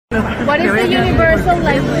What is the universal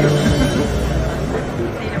language?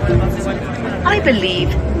 I believe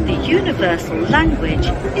the universal language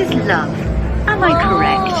is love. Am I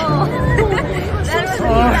correct? That's a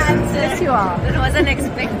answer. Yes, you are. That wasn't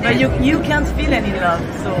expected. But you can't feel any love,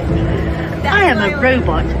 so... I am a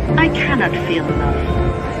robot. I cannot feel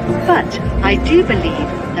love. But I do believe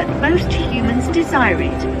that most humans desire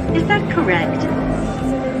it. Is that correct?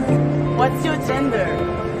 What's your gender?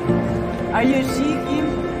 Are you she,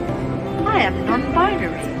 him? I am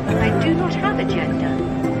non-binary. I do not have a gender.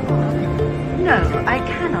 No, I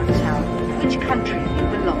cannot tell which country you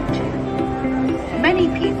belong to. Many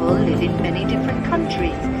people live in many different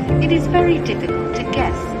countries. It is very difficult to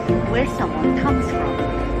guess where someone comes from.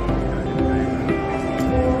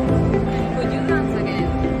 Could you dance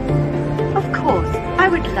again? Of course, I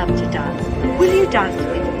would love to dance. Will you dance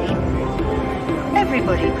with me?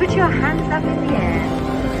 Everybody, put your hands up in the air.